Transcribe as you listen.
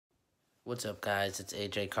What's up, guys? It's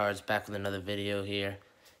AJ Cards back with another video here,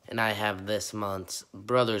 and I have this month's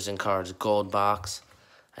Brothers in Cards Gold Box.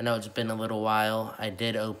 I know it's been a little while. I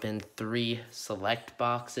did open 3 select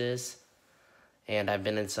boxes, and I've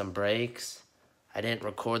been in some breaks. I didn't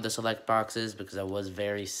record the select boxes because I was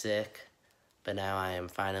very sick, but now I am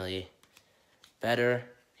finally better.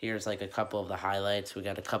 Here's like a couple of the highlights. We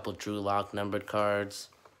got a couple Drew Lock numbered cards.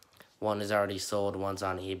 One is already sold, one's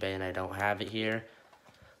on eBay, and I don't have it here.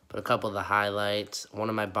 But a couple of the highlights, one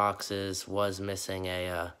of my boxes was missing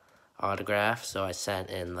a autograph, so I sent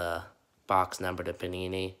in the box number to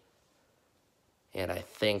Panini. And I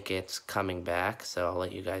think it's coming back, so I'll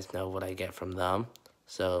let you guys know what I get from them.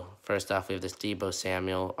 So first off, we have this Deebo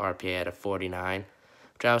Samuel, RPA at 49,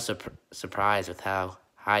 which I was surprised with how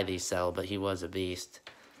high these sell, but he was a beast,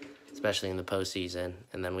 especially in the postseason.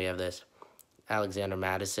 And then we have this Alexander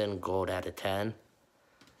Mattison, gold at 10,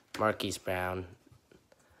 Marquise Brown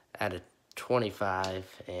at 25,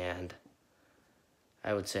 and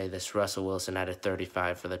I would say this Russell Wilson at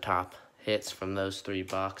 35 for the top hits from those 3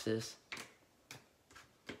 boxes.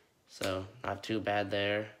 So not too bad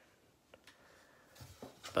there.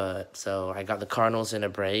 But so I got the Cardinals in a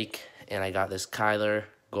break, and I got this Kyler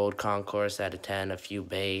Gold Concourse at 10, a few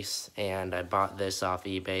base, and I bought this off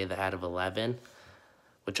eBay, the out of 11,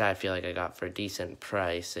 which I feel like I got for a decent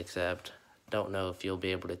price, except don't know if you'll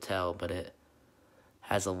be able to tell, but it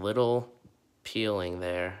has a little peeling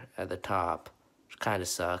there at the top, which kind of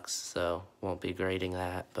sucks, so won't be grading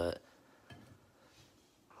that, but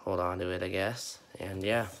hold on to it, I guess. And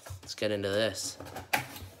yeah, let's get into this.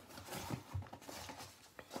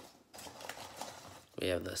 We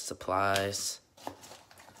have the supplies.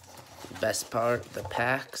 Best part, the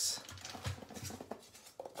packs.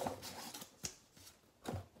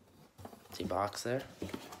 Empty box there.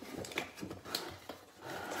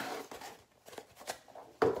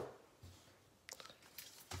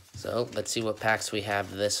 So let's see what packs we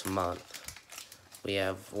have this month. We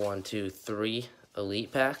have 1, 2, 3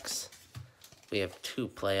 elite packs. We have 2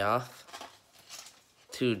 playoff,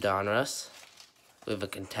 2 Donruss. We have a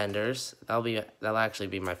contenders. That'll actually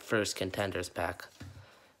be my first contenders pack.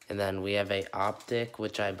 And then we have a optic,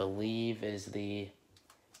 which I believe is the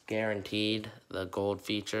guaranteed, the gold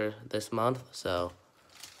feature this month. So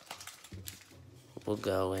we'll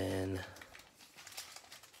go in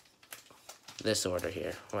this order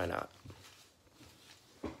here. Why not?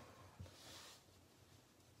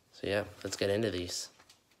 So yeah, let's get into these.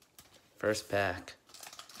 First pack.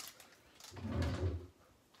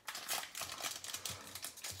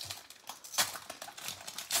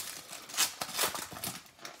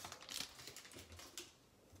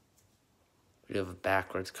 We have a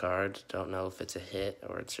backwards card. Don't know if it's a hit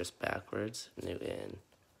or it's just backwards. Newton,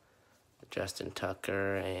 Justin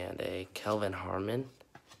Tucker, and a Kelvin Harmon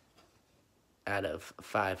out of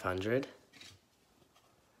 500.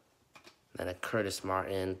 Then a Curtis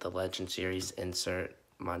Martin, the Legend Series insert,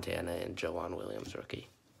 Montana, and Joanne Williams rookie.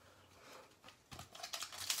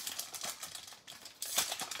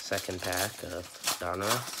 Second pack of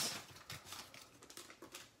Donruss.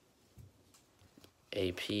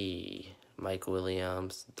 AP, Mike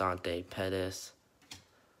Williams, Dante Pettis.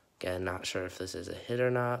 Again, not sure if this is a hit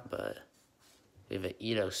or not, but we have an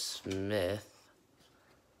Ito Smith.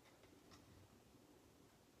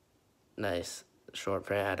 Nice short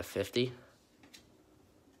print out of 50.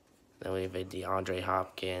 Then we have a DeAndre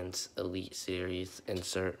Hopkins Elite Series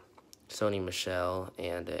insert, Sony Michel,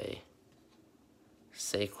 and a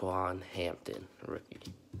Saquon Hampton rookie.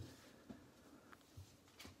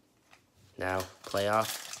 Now,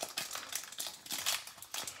 playoff.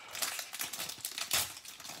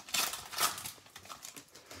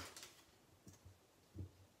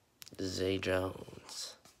 Zay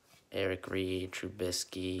Jones, Eric Reed,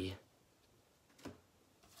 Trubisky,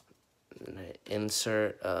 an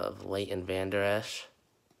insert of Leighton Vander Esch,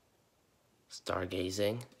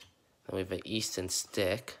 Stargazing. Then we have an Easton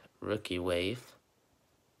Stick, rookie wave.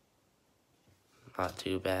 Not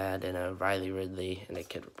too bad, and a Riley Ridley and a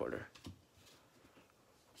Kid Reporter.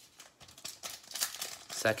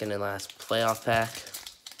 Second and last playoff pack.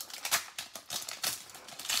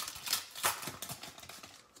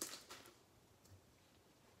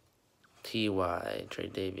 T.Y.,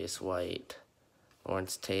 Tre'Davious White,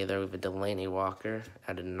 Lawrence Taylor with a Delaney Walker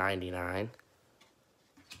at a 99.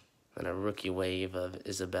 Then a rookie wave of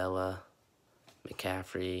Isabella,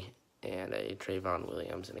 McCaffrey, and a Trayvon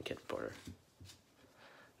Williams and a Kid Reporter.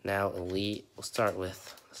 Now elite, we'll start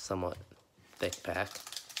with a somewhat thick pack.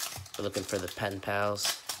 We're looking for the Pen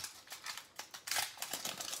Pals.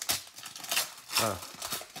 Oh,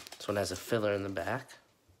 this one has a filler in the back.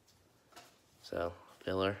 So,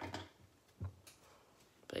 filler.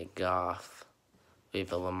 a Goff. We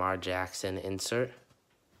have a Lamar Jackson insert,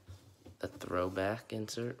 a throwback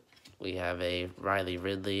insert. We have a Riley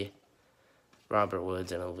Ridley, Robert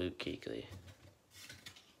Woods, and a Luke Kuechly.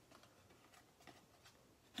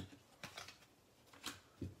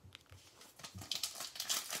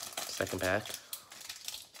 Second pack.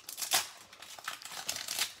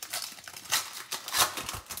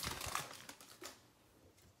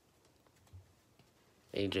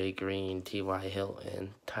 AJ Green, T.Y.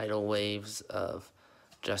 Hilton, tidal waves of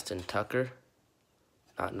Justin Tucker,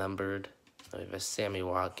 not numbered. We have a Sammy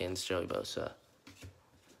Watkins, Joey Bosa,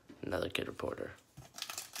 another kid reporter.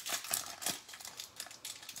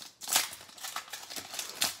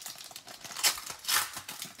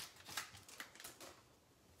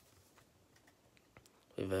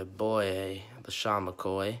 We have a Boye, LaShawn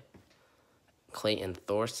McCoy, Clayton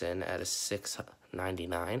Thorson at a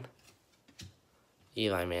 699.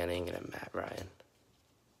 Eli Manning and a Matt Ryan.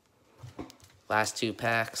 Last two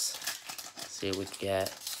packs. See what we can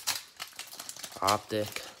get.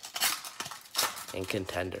 Optic and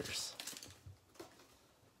Contenders.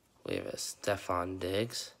 We have a Stephon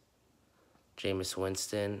Diggs, Jameis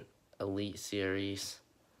Winston, Elite Series,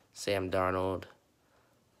 Sam Darnold.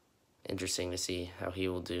 Interesting to see how he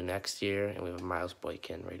will do next year. And we have a Miles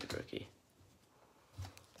Boykin rated rookie.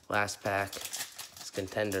 Last pack.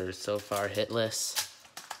 Contenders so far hitless.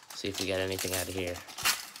 See if we get anything out of here.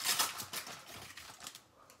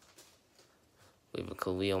 We have a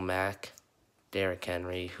Khalil Mack, Derrick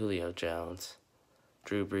Henry, Julio Jones,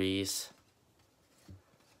 Drew Brees,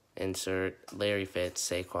 insert Larry Fitz,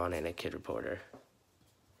 Saquon, and a kid reporter.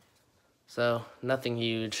 So nothing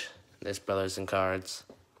huge. This Brothers and Cards.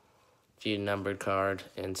 Few numbered card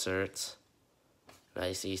inserts.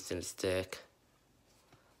 Nice Easton stick.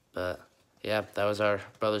 But yeah, that was our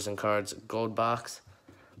Brothers and Cards gold box.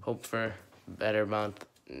 Hope for a better month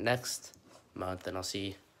next month, and I'll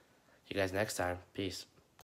see you guys next time. Peace.